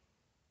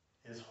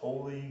is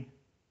holy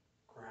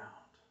ground.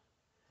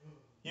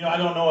 You know, I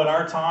don't know in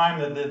our time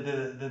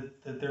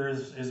that there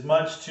is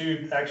much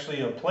to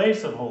actually a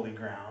place of holy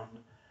ground.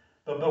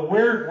 But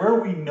where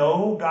we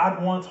know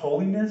God wants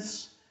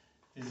holiness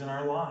is in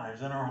our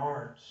lives, in our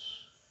hearts.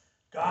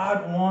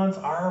 God wants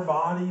our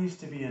bodies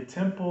to be a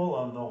temple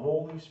of the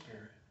Holy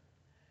Spirit.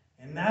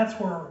 And that's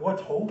where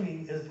what's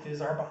holy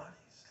is our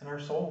bodies and our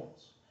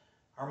souls.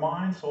 Our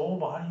mind, soul,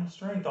 body, and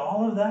strength.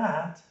 All of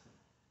that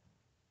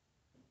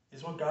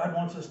is what God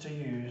wants us to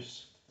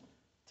use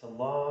to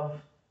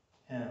love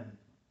him.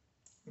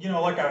 You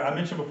know, like I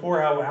mentioned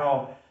before,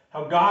 how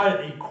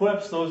God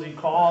equips those he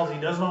calls. He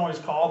doesn't always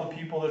call the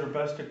people that are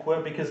best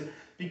equipped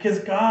because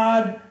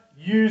God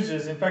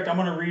uses, in fact, I'm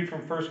going to read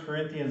from 1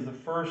 Corinthians, the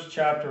first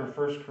chapter of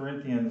 1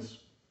 Corinthians.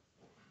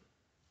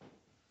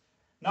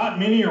 Not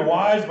many are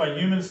wise by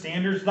human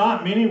standards.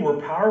 Not many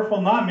were powerful.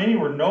 Not many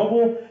were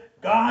noble.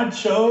 God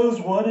chose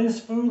what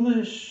is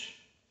foolish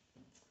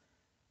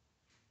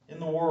in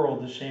the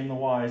world to shame the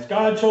wise.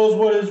 God chose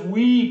what is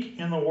weak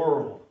in the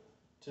world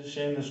to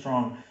shame the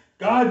strong.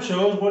 God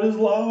chose what is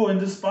low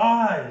and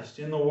despised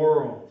in the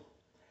world,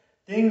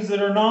 things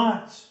that are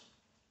not,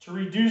 to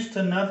reduce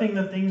to nothing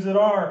the things that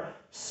are,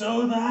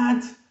 so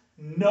that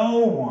no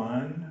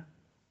one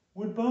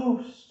would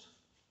boast.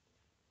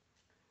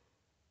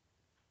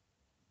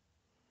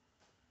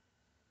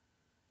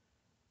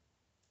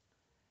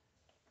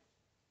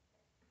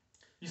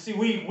 You see,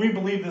 we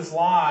believe this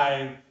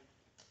lie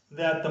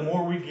that the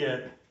more we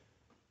get,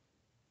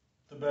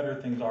 the better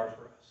things are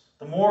for us.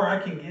 The more I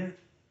can get,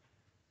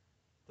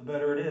 the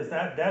better it is.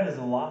 That is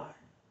a lie.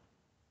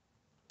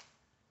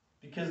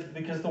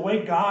 Because the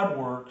way God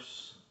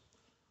works,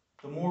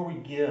 the more we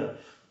give,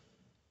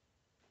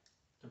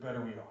 the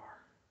better we are.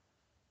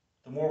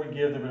 The more we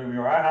give, the better we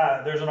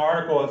are. There's an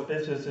article,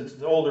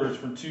 it's older, it's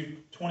from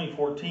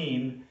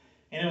 2014,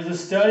 and it was a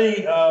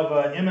study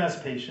of MS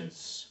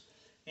patients.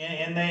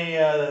 And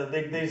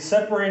they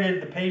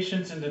separated the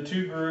patients into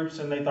two groups,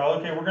 and they thought,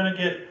 okay, we're going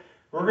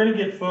to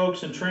get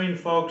folks and train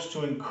folks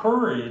to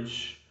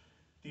encourage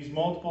these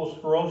multiple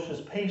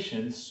sclerosis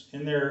patients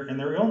in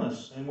their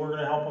illness, and we're going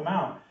to help them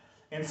out.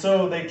 And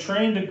so they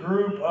trained a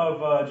group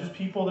of just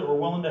people that were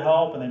willing to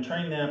help, and they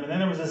trained them. And then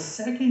there was a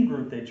second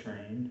group they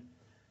trained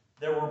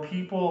that were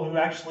people who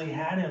actually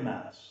had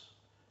MS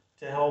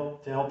to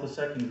help the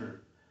second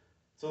group.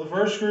 So the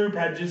first group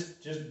had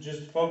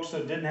just folks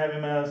that didn't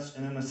have MS,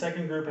 and then the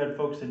second group had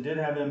folks that did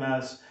have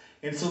MS.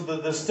 And so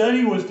the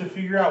study was to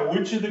figure out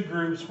which of the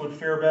groups would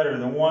fare better,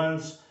 the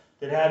ones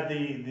that had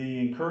the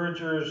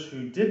encouragers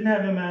who didn't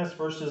have MS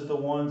versus the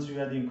ones who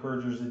had the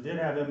encouragers that did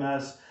have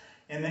MS.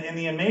 And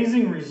the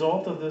amazing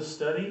result of this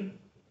study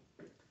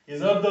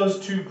is, of those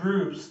two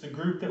groups, the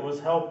group that was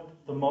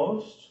helped the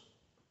most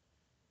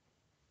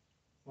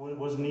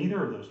was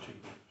neither of those two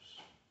groups.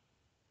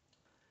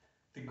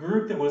 The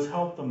group that was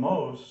helped the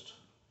most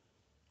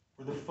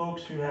were the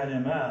folks who had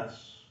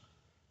MS,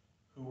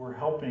 who were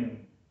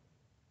helping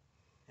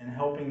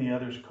the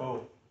others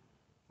cope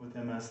with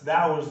MS.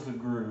 That was the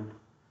group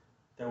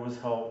that was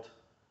helped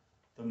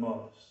the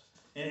most.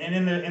 And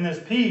in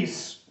this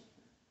piece,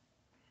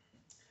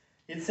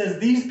 it says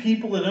these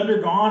people had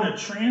undergone a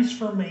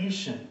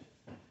transformation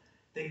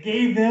that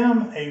gave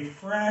them a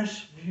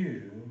fresh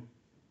view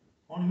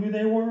on who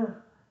they were.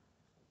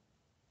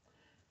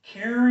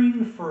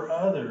 Caring for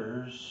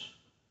others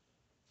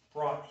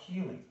brought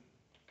healing.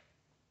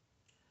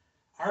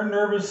 Our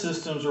nervous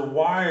systems are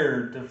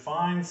wired to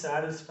find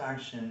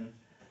satisfaction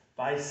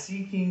by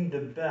seeking the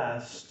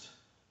best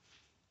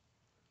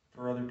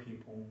for other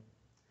people.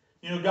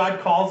 You know, God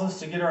calls us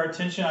to get our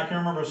attention. I can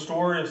remember a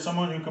story of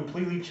someone who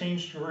completely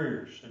changed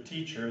careers. A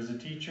teacher. As a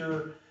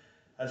teacher,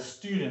 a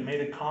student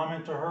made a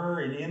comment to her,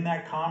 and in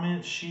that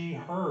comment, she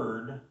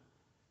heard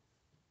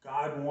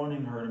God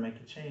wanting her to make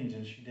a change,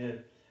 and she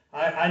did.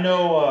 I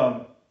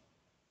know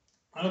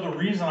the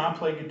reason I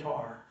play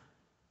guitar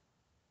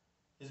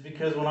is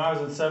because when I was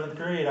in 7th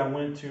grade, I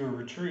went to a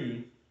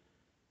retreat,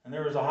 and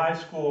there was a high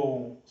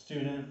school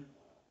student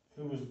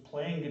who was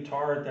playing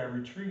guitar at that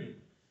retreat.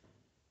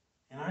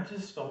 And I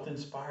just felt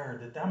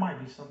inspired that might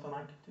be something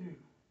I could do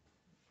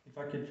if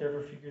I could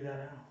ever figure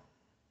that out.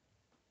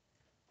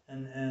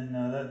 And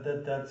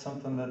that's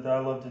something that I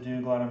love to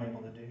do, glad I'm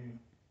able to do.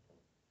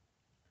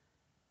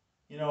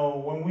 You know,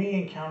 when we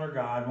encounter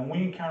God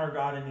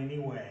in any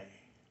way,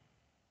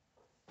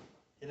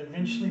 it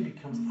eventually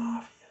becomes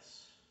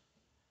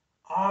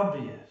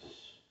obvious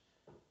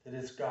that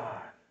it's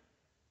God.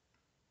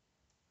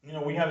 You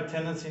know, we have a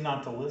tendency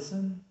not to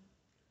listen.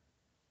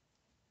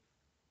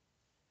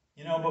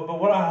 You know, but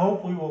what I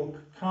hope we will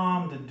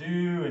come to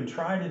do and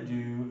try to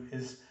do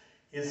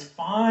is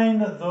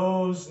find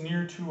those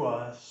near to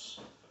us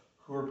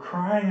who are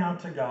crying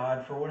out to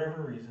God for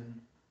whatever reason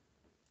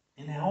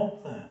and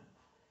help them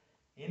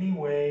any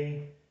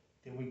way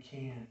that we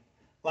can.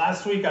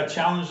 Last week I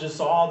challenged us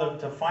all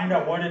to find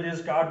out what it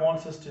is God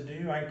wants us to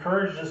do. I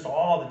encouraged us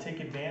all to take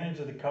advantage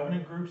of the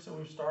covenant groups that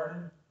we've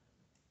started.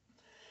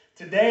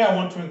 Today I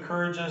want to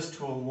encourage us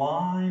to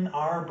align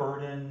our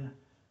burden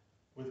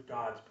with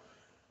God's burden.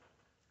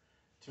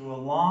 To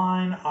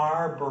align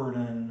our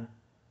burden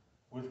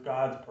with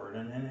God's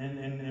burden.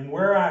 And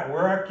where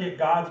I get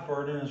God's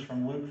burden is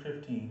from Luke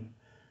 15.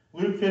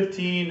 Luke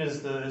 15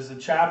 is the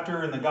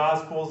chapter in the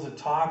Gospels that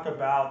talk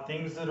about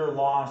things that are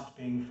lost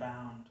being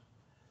found.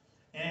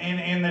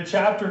 And the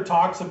chapter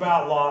talks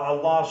about a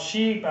lost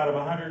sheep out of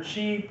 100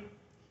 sheep.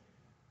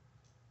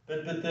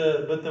 But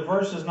the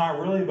verse is not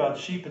really about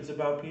sheep, it's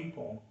about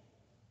people.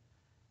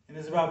 And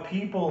it's about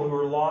people who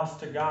are lost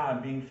to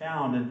God being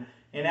found.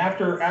 And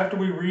after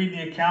we read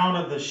the account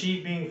of the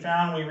sheep being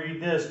found, we read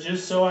this: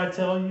 just so I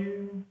tell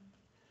you,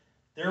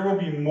 there will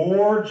be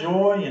more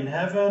joy in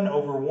heaven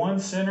over one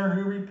sinner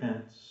who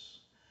repents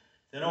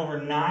than over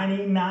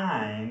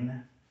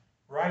 99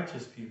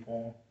 righteous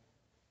people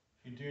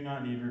who do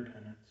not need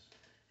repentance.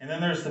 And then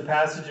there's the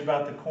passage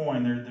about the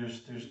coin.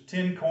 There's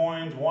 10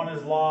 coins. One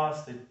is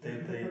lost.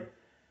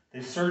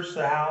 They search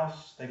the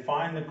house. They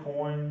find the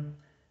coin.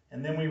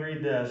 And then we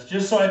read this: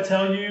 just so I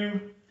tell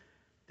you,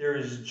 there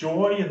is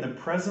joy in the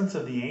presence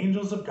of the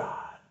angels of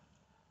God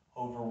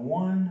over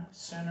one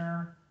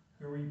sinner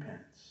who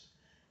repents.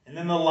 And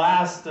then the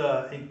last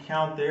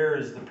account there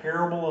is the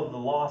parable of the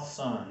lost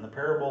son. The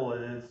parable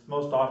is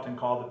most often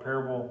called the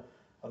parable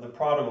of the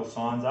prodigal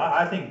sons.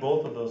 I think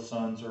both of those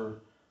sons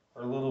are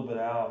a little bit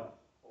out.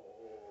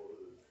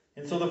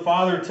 And so the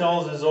father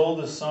tells his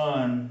oldest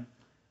son,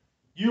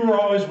 "You were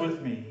always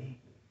with me,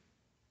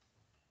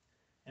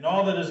 and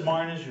all that is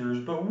mine is yours,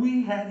 but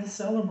we had to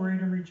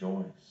celebrate and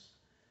rejoice.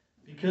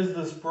 Because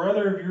this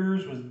brother of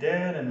yours was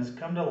dead and has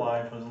come to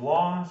life, was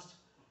lost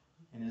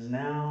and has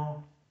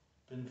now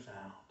been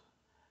found."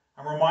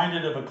 I'm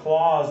reminded of a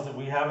clause that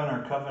we have in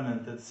our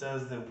covenant that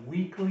says that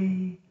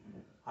weekly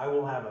I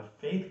will have a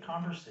faith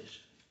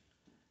conversation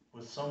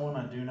with someone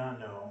I do not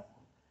know.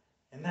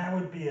 And that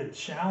would be a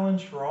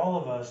challenge for all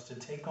of us to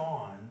take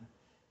on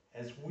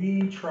as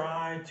we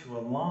try to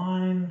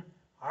align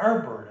our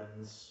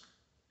burdens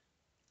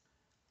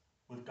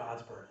with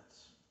God's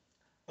burdens.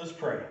 Let's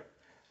pray.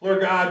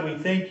 Lord God, we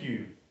thank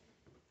you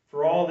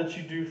for all that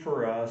you do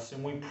for us.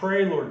 And we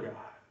pray, Lord God,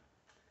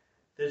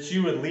 that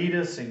you would lead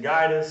us and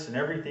guide us in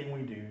everything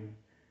we do.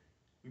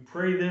 We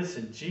pray this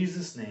in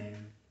Jesus'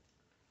 name.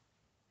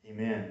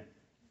 Amen.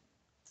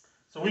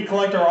 So we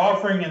collect our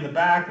offering in the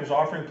back. There's an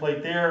offering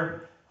plate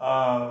there.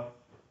 Oh,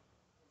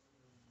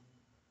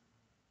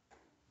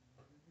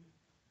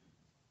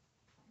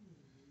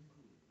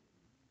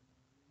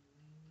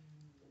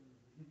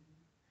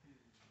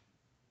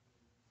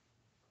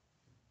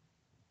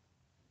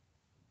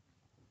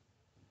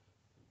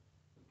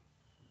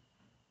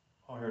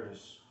 here it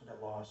is. I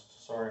got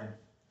lost. Sorry.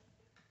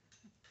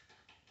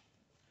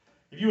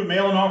 If you would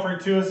mail an offering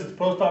to us, it's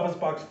Post Office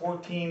Box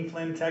 14,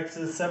 Flynn,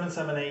 Texas,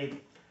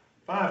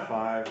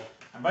 77855.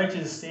 I invite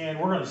you to stand.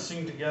 We're going to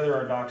sing together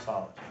our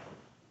doxology.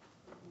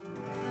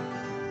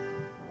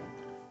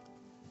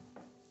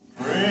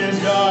 Praise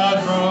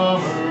God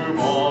from whom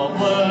all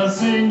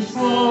blessings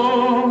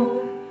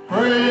flow.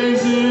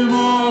 Praise Him,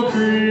 all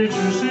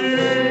creatures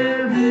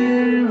here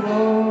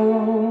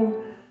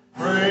below.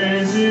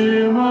 Praise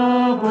Him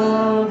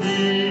above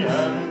ye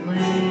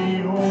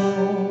heavenly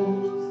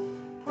hosts.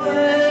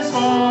 Praise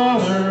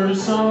Father,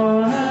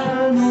 Son,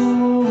 and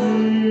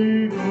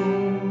Holy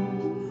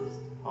Ghost.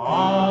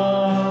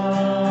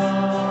 Amen.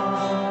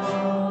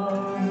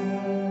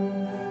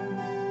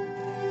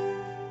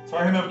 So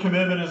our hymn of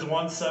commitment is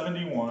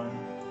 171.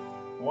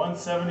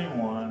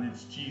 171,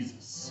 it's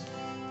Jesus.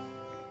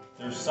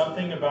 There's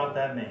something about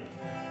that name.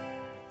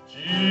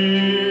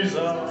 Jesus,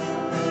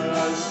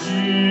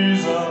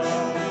 Jesus,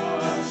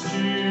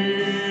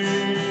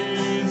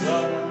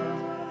 Jesus.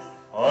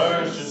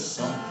 There's just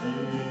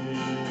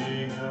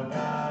something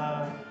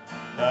about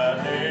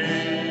that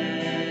name.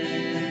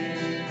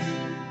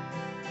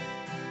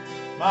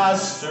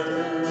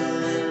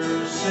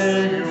 Master,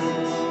 Savior,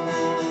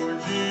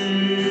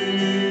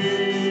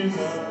 Jesus,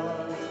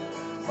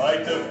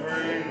 like the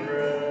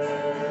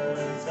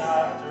fragrance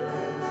after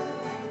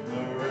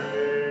the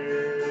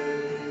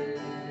rain.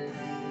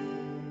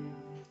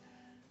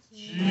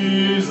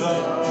 Jesus,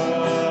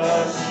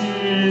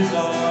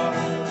 Jesus,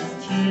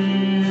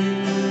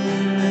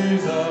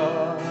 Jesus,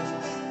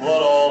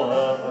 let all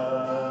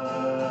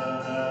heaven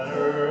and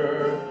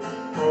earth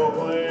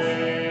proclaim.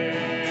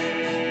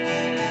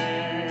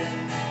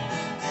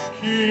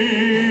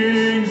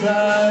 Kings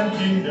and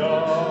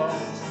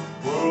kingdoms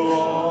will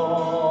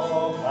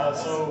all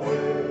pass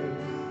away,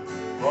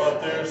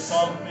 but there's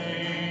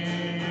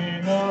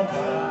something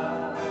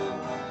about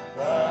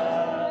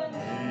that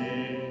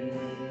name.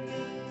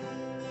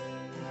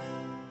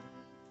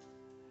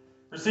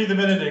 Receive the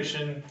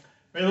benediction.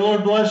 May the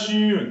Lord bless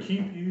you and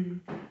keep you.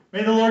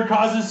 May the Lord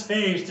cause His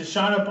face to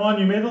shine upon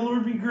you. May the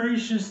Lord be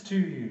gracious to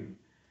you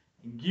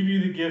and give you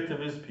the gift of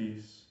His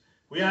peace.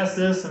 We ask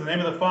this in the name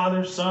of the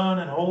Father, Son,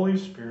 and Holy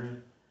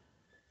Spirit.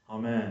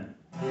 Amen.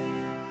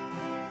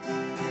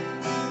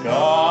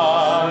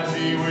 God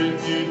be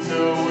with you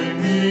till we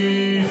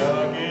meet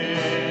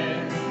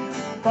again.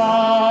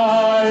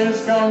 By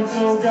His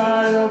counsel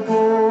guide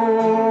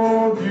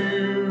uphold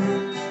you.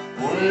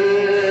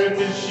 With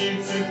His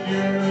sheep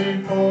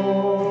securely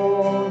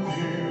fold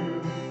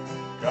you.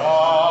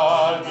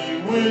 God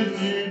be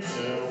with you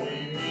till we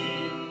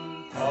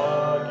meet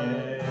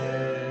again.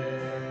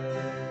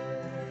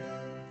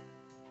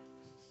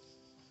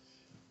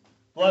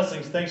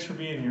 Blessings. Thanks for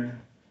being here.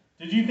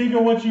 Did you think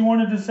of what you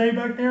wanted to say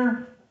back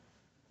there?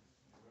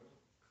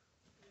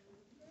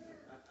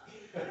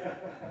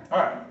 All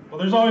right. Well,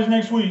 there's always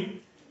next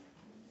week.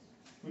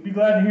 We'd be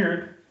glad to hear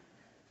it.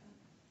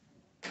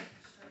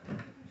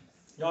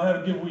 Y'all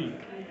have a good week.